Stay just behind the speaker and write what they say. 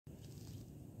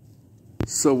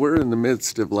So we're in the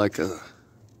midst of like a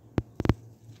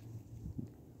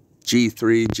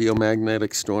G3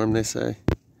 geomagnetic storm, they say.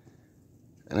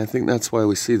 And I think that's why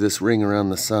we see this ring around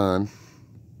the sun.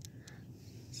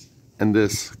 And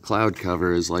this cloud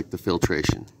cover is like the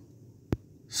filtration.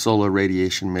 Solar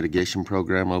radiation mitigation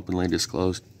program, openly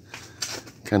disclosed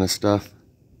kind of stuff.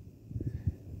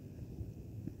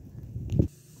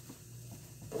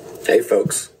 Hey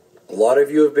folks, a lot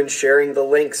of you have been sharing the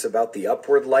links about the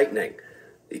upward lightning.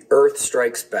 The Earth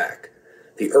strikes back.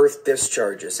 The Earth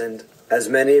discharges, and as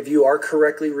many of you are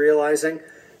correctly realizing,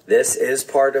 this is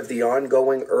part of the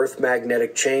ongoing Earth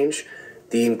magnetic change,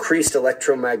 the increased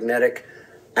electromagnetic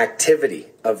activity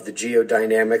of the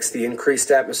geodynamics, the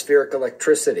increased atmospheric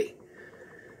electricity.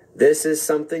 This is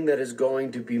something that is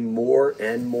going to be more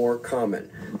and more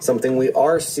common, something we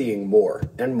are seeing more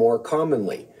and more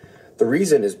commonly. The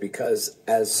reason is because,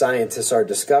 as scientists are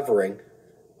discovering,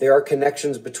 there are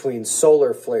connections between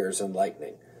solar flares and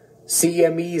lightning,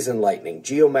 CMEs and lightning,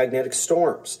 geomagnetic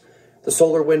storms, the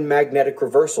solar wind magnetic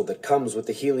reversal that comes with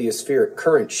the heliospheric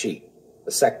current sheet,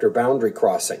 the sector boundary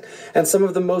crossing, and some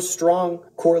of the most strong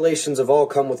correlations of all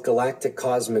come with galactic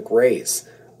cosmic rays,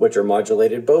 which are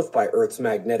modulated both by Earth's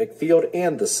magnetic field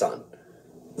and the sun.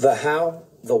 The how,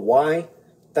 the why,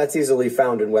 that's easily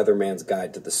found in Weatherman's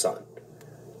Guide to the Sun.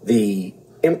 The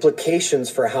implications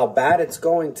for how bad it's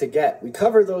going to get, we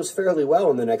cover those fairly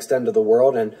well in the next end of the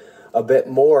world and a bit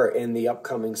more in the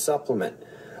upcoming supplement.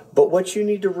 But what you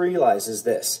need to realize is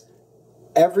this: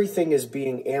 everything is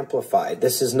being amplified.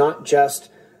 This is not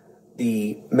just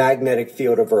the magnetic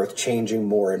field of Earth changing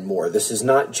more and more. This is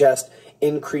not just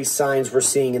increased signs we're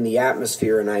seeing in the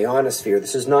atmosphere and ionosphere.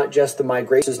 This is not just the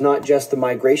migration. This is not just the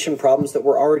migration problems that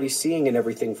we're already seeing in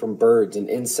everything from birds and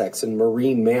insects and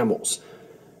marine mammals.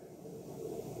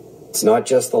 It's not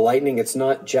just the lightning. It's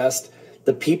not just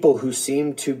the people who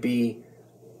seem to be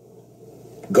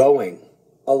going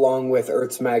along with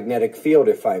Earth's magnetic field,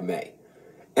 if I may.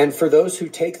 And for those who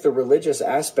take the religious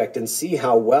aspect and see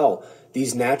how well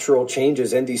these natural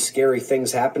changes and these scary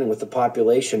things happening with the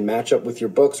population match up with your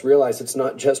books, realize it's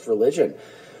not just religion.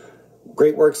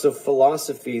 Great works of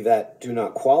philosophy that do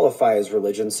not qualify as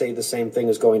religion say the same thing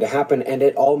is going to happen, and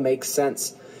it all makes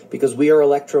sense. Because we are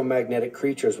electromagnetic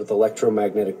creatures with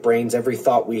electromagnetic brains. Every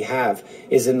thought we have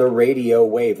is in the radio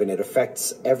wave, and it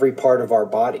affects every part of our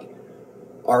body.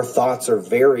 Our thoughts are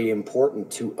very important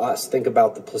to us. Think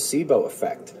about the placebo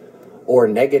effect or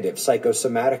negative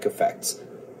psychosomatic effects.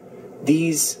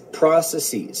 These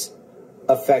processes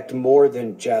affect more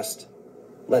than just,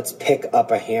 let's pick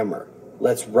up a hammer,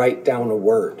 let's write down a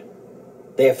word.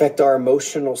 They affect our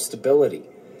emotional stability,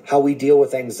 how we deal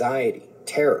with anxiety,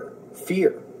 terror,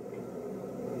 fear.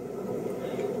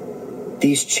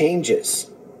 These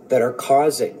changes that are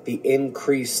causing the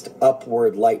increased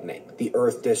upward lightning, the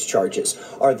Earth discharges,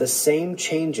 are the same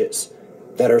changes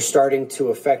that are starting to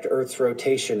affect Earth's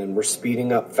rotation, and we're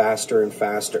speeding up faster and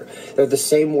faster. They're the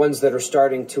same ones that are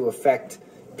starting to affect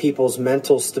people's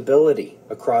mental stability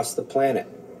across the planet.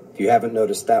 If you haven't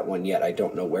noticed that one yet, I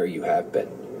don't know where you have been.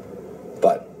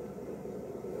 But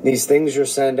these things you're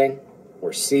sending,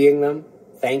 we're seeing them.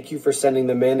 Thank you for sending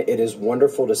them in. It is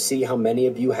wonderful to see how many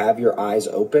of you have your eyes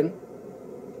open.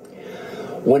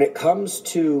 When it comes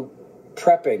to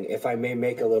prepping, if I may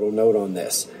make a little note on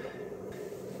this,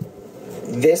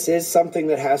 this is something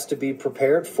that has to be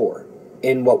prepared for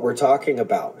in what we're talking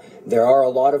about. There are a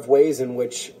lot of ways in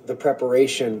which the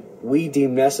preparation we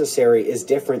deem necessary is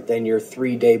different than your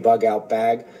 3-day bug-out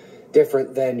bag,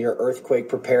 different than your earthquake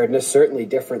preparedness, certainly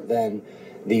different than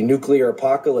the nuclear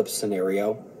apocalypse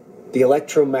scenario. The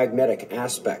electromagnetic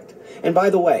aspect. And by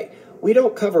the way, we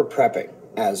don't cover prepping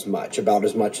about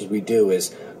as much as we do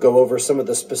is go over some of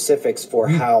the specifics for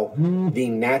how the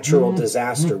natural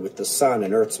disaster with the sun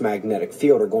and Earth's magnetic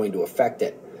field are going to affect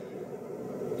it.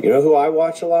 You know who I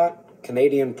watch a lot?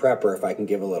 Canadian Prepper, if I can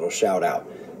give a little shout out.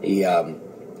 He's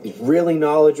really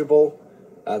knowledgeable.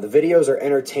 The videos are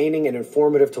entertaining and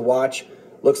informative to watch.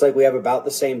 Looks like we have about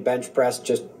the same bench press,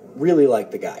 just really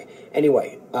like the guy.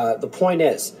 Anyway, the point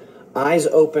is, eyes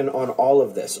open on all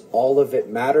of this. All of it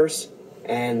matters,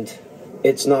 and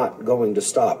it's not going to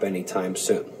stop anytime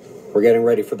soon. We're getting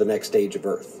ready for the next stage of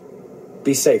Earth.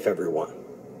 Be safe, everyone.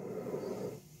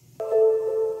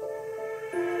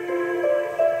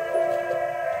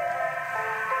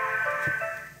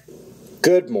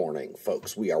 Good morning,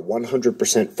 folks. We are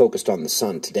 100% focused on the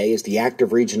sun today as the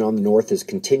active region on the north has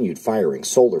continued firing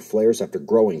solar flares after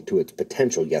growing to its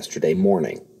potential yesterday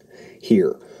morning.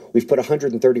 Here, we've put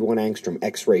 131 angstrom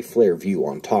X-ray flare view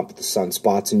on top of the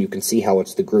sunspots, and you can see how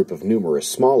it's the group of numerous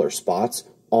smaller spots,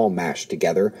 all mashed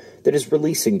together, that is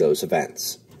releasing those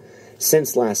events.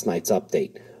 Since last night's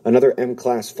update, another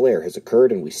M-class flare has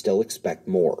occurred and we still expect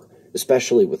more,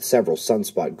 especially with several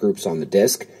sunspot groups on the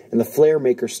disk and the flare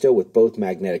maker still with both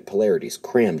magnetic polarities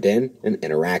crammed in and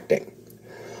interacting.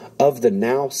 Of the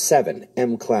now 7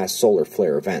 M-class solar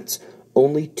flare events,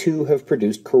 only 2 have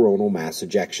produced coronal mass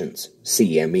ejections,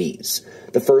 CMEs.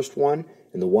 The first one,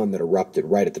 and the one that erupted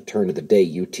right at the turn of the day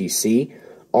UTC,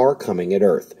 are coming at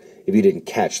Earth. If you didn't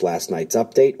catch last night's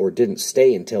update or didn't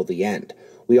stay until the end,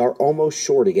 we are almost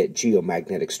sure to get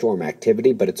geomagnetic storm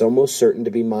activity, but it's almost certain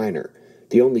to be minor.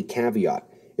 The only caveat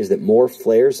is that more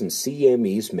flares and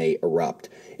CMEs may erupt.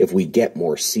 If we get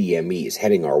more CMEs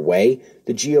heading our way,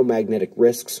 the geomagnetic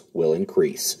risks will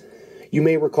increase. You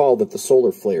may recall that the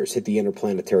solar flares hit the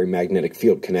interplanetary magnetic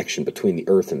field connection between the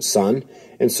Earth and Sun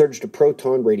and surged a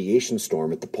proton radiation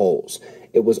storm at the poles.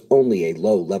 It was only a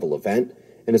low-level event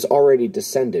and has already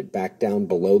descended back down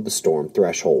below the storm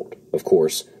threshold. Of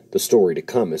course, the story to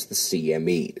come is the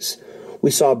CMEs. We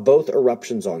saw both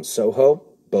eruptions on SOHO.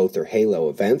 Both are halo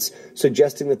events,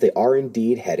 suggesting that they are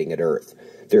indeed heading at Earth.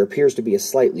 There appears to be a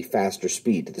slightly faster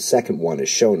speed to the second one as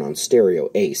shown on Stereo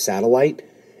A satellite,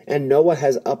 and NOAA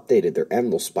has updated their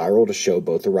Enlil spiral to show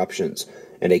both eruptions,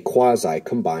 and a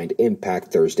quasi-combined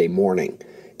impact Thursday morning.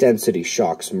 Density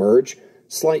shocks merge,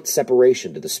 slight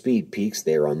separation to the speed peaks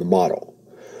there on the model.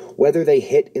 Whether they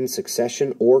hit in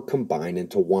succession or combine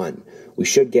into one, we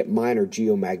should get minor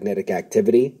geomagnetic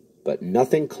activity, but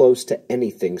nothing close to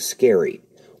anything scary.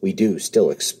 We do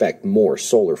still expect more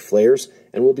solar flares,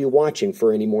 and we'll be watching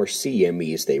for any more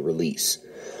CMEs they release.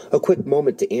 A quick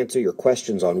moment to answer your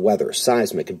questions on weather,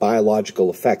 seismic, and biological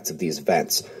effects of these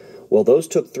events. Well, those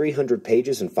took 300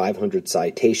 pages and 500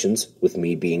 citations, with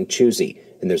me being choosy,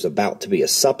 and there's about to be a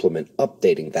supplement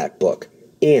updating that book,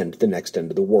 and the next end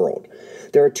of the world.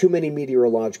 There are too many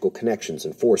meteorological connections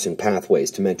and forcing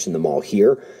pathways to mention them all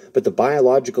here, but the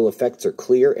biological effects are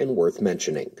clear and worth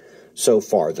mentioning. So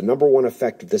far, the number one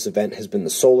effect of this event has been the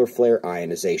solar flare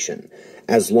ionization.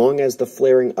 As long as the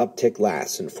flaring uptick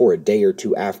lasts and for a day or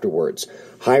two afterwards,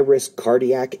 high-risk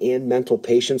cardiac and mental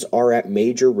patients are at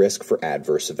major risk for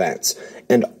adverse events,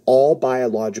 and all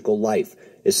biological life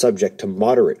is subject to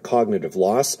moderate cognitive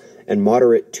loss and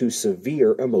moderate to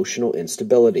severe emotional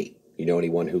instability. You know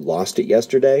anyone who lost it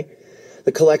yesterday?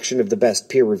 The collection of the best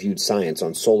peer-reviewed science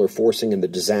on solar forcing and the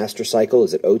disaster cycle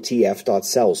is at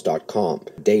otf.cells.com.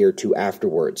 A day or two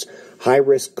afterwards,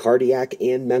 high-risk cardiac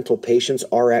and mental patients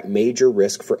are at major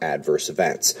risk for adverse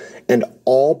events, and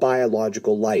all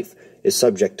biological life is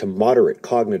subject to moderate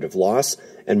cognitive loss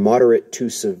and moderate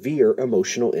to severe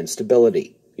emotional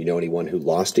instability. You know anyone who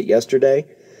lost it yesterday?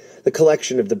 The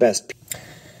collection of the best...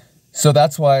 So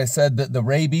that's why I said that the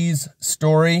rabies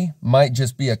story might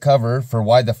just be a cover for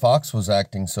why the fox was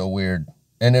acting so weird.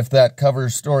 And if that cover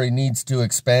story needs to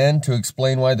expand to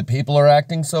explain why the people are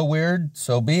acting so weird,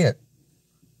 so be it.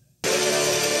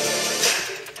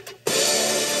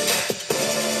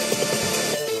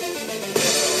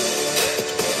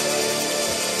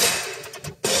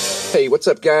 Hey, what's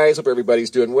up, guys? Hope everybody's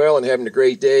doing well and having a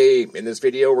great day. In this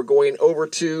video, we're going over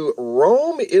to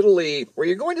Rome, Italy, where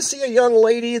you're going to see a young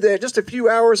lady that just a few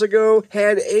hours ago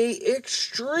had a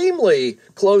extremely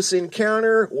close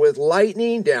encounter with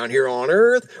lightning down here on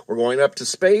Earth. We're going up to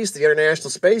space, the International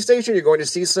Space Station. You're going to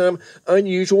see some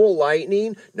unusual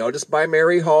lightning noticed by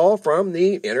Mary Hall from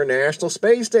the International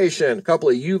Space Station. A couple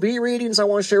of UV readings I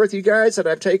want to share with you guys that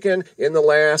I've taken in the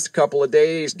last couple of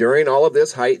days during all of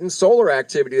this heightened solar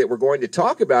activity that we're going to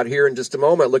talk about here in just a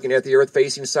moment, looking at the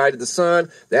Earth-facing side of the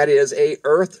sun. That is a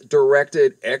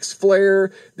Earth-directed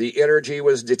X-flare. The energy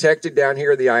was detected down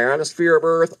here in the ionosphere of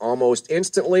Earth almost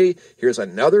instantly. Here's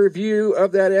another view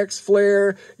of that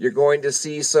X-flare. You're going to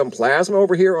see some plasma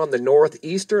over here on the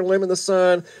northeastern limb of the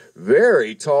sun.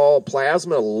 Very tall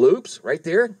plasma loops right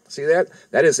there. See that?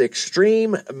 That is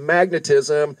extreme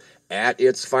magnetism at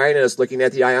its finest, looking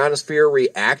at the ionosphere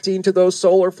reacting to those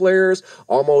solar flares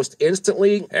almost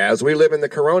instantly, as we live in the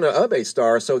corona of a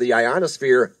star, so the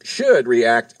ionosphere should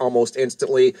react almost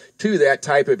instantly to that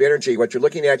type of energy. What you're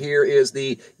looking at here is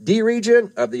the D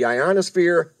region of the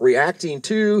ionosphere reacting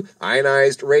to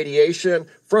ionized radiation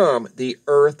from the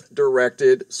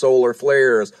Earth-directed solar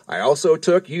flares. I also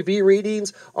took UV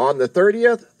readings on the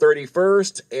 30th,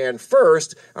 31st, and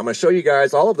 1st. I'm going to show you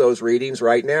guys all of those readings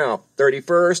right now.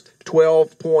 31st,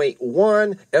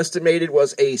 12.1. Estimated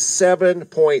was a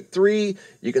 7.3.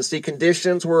 You can see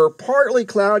conditions were partly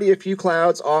cloudy, a few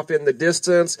clouds off in the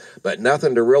distance, but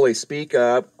nothing to really speak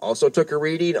of. Also took a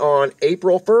reading on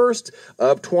April 1st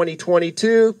of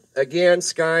 2022. Again,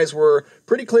 skies were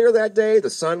pretty clear that day. The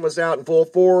sun was out in full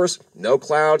force. No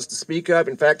clouds to speak of.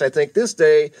 In fact, I think this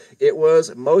day it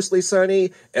was mostly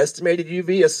sunny. Estimated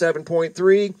UV is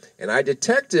 7.3, and I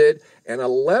detected an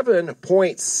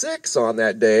 11.6 on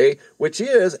that day, which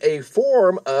is a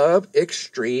form of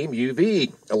extreme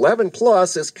UV. 11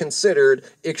 plus is considered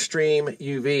extreme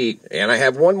UV. And I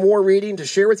have one more reading to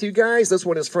share with you guys. This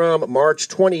one is from March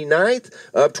 29th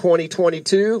of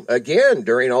 2022. Again,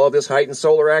 during all of this heightened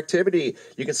solar activity,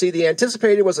 you can see the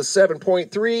anticipated was a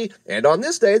 7.3, and on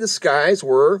this day the skies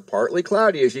were partly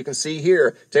cloudy, as you can see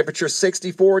here. Temperature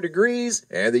 64 degrees,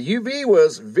 and the UV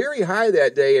was very high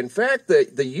that day. In fact, the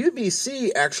UVC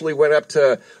actually went up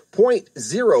to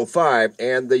 0.05,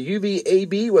 and the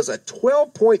UVAB was a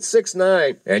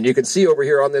 12.69. And you can see over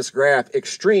here on this graph,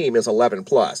 extreme is 11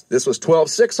 plus. This was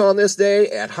 12.6 on this day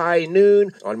at high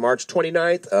noon on March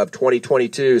 29th of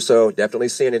 2022. So definitely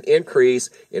seeing an increase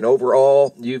in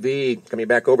overall UV. Coming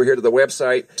back over here to the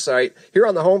website. Here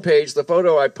on the homepage, the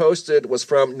photo I posted was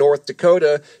from North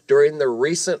Dakota during the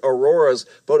recent auroras.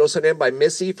 Photo sent in by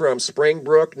Missy from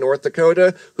Springbrook, North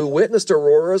Dakota, who witnessed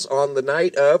auroras on the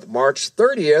night of March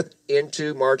 30th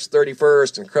into March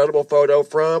 31st. Incredible photo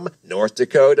from North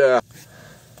Dakota.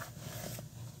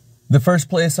 The first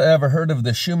place I ever heard of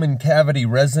the Schumann cavity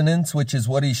resonance, which is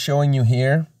what he's showing you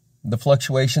here, the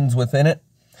fluctuations within it,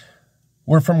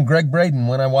 were from Greg Braden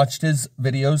when I watched his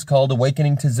videos called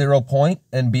Awakening to Zero Point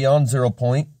and Beyond Zero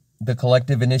Point, the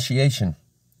Collective Initiation.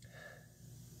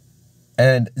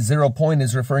 And zero point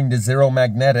is referring to zero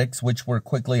magnetics, which we're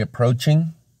quickly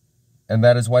approaching. And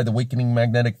that is why the weakening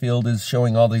magnetic field is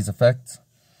showing all these effects.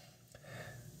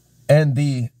 And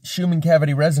the Schumann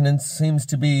cavity resonance seems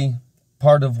to be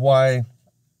part of why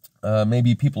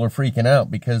maybe people are freaking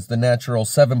out, because the natural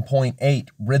 7.8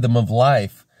 rhythm of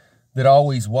life that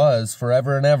always was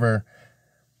forever and ever,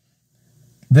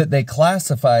 that they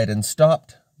classified and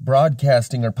stopped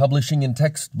broadcasting or publishing in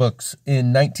textbooks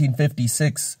in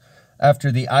 1956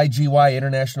 after the IGY,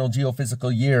 International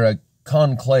Geophysical Year, a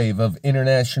conclave of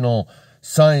international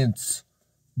science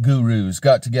gurus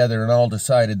got together and all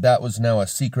decided that was now a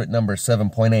secret number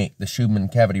 7.8, the Schumann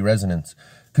cavity resonance,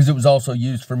 because it was also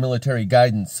used for military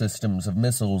guidance systems of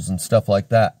missiles and stuff like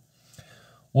that.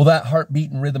 Well, that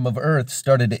heartbeat and rhythm of Earth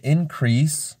started to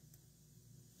increase,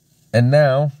 and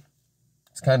now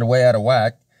it's kind of way out of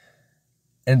whack.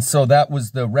 And so that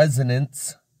was the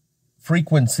resonance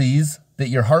frequencies that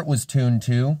your heart was tuned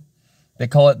to. They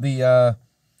call it the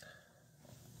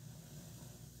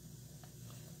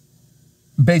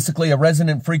basically a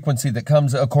resonant frequency that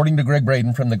comes, according to Greg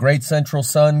Braden, from the great central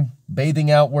sun, bathing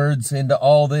outwards into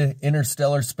all the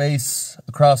interstellar space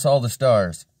across all the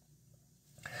stars.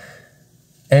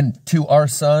 And to our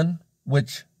sun,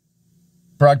 which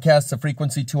broadcasts a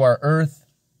frequency to our earth,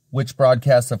 which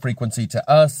broadcasts a frequency to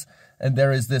us. And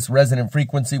there is this resonant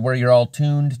frequency where you're all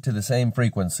tuned to the same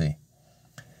frequency.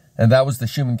 And that was the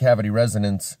Schumann cavity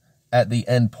resonance at the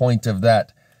end point of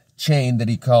that chain that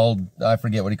he called, I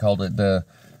forget what he called it, the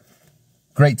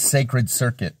Great Sacred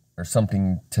Circuit or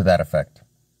something to that effect.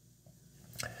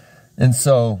 And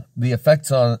so the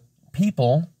effects on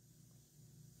people,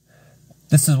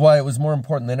 this is why it was more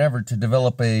important than ever to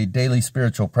develop a daily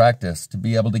spiritual practice, to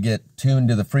be able to get tuned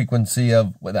to the frequency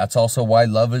of, well, that's also why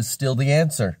love is still the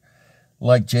answer,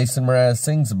 like Jason Mraz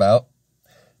sings about.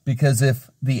 Because if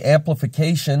the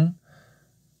amplification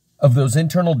of those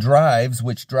internal drives,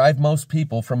 which drive most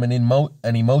people from an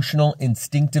emotional,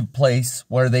 instinctive place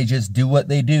where they just do what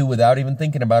they do without even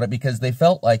thinking about it because they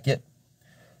felt like it,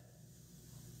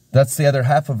 that's the other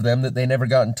half of them that they never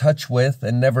got in touch with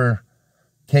and never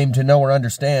came to know or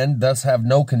understand, thus have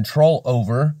no control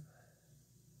over,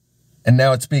 and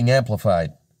now it's being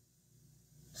amplified.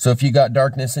 So if you got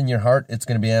darkness in your heart, it's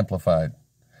going to be amplified.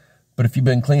 But if you've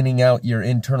been cleaning out your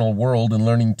internal world and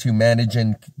learning to manage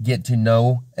and get to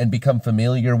know and become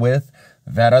familiar with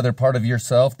that other part of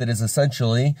yourself that is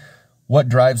essentially what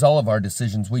drives all of our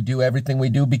decisions. We do everything we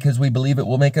do because we believe it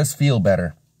will make us feel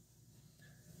better.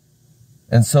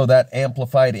 And so that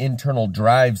amplified internal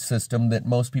drive system that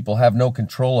most people have no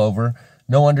control over,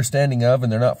 no understanding of,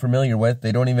 and they're not familiar with,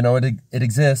 they don't even know it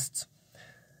exists.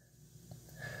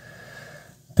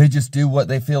 They just do what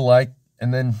they feel like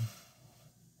and then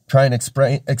try and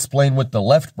explain with the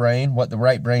left brain what the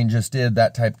right brain just did,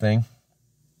 that type thing.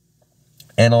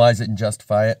 Analyze it and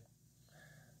justify it.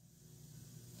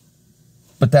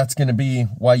 But that's going to be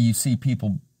why you see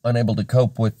people unable to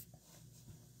cope with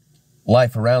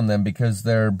life around them, because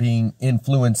they're being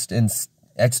influenced in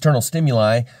external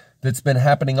stimuli that's been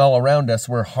happening all around us.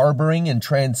 We're harboring and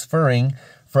transferring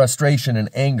frustration and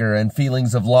anger and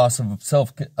feelings of loss of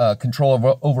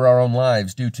self-control over our own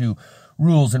lives due to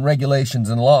rules and regulations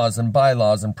and laws and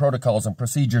bylaws and protocols and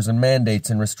procedures and mandates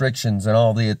and restrictions and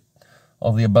all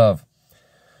the above.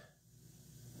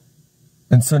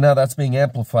 And so now that's being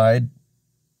amplified,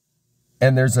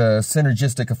 and there's a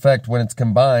synergistic effect when it's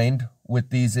combined with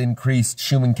these increased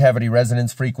Schumann cavity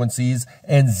resonance frequencies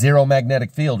and zero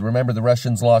magnetic field. Remember, the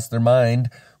Russians lost their mind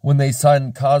when they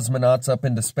sent cosmonauts up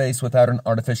into space without an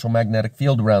artificial magnetic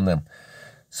field around them.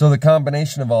 So the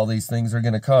combination of all these things are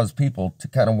going to cause people to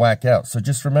kind of whack out. So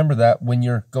just remember that when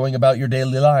you're going about your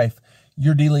daily life,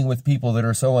 you're dealing with people that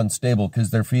are so unstable because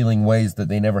they're feeling ways that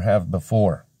they never have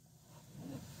before.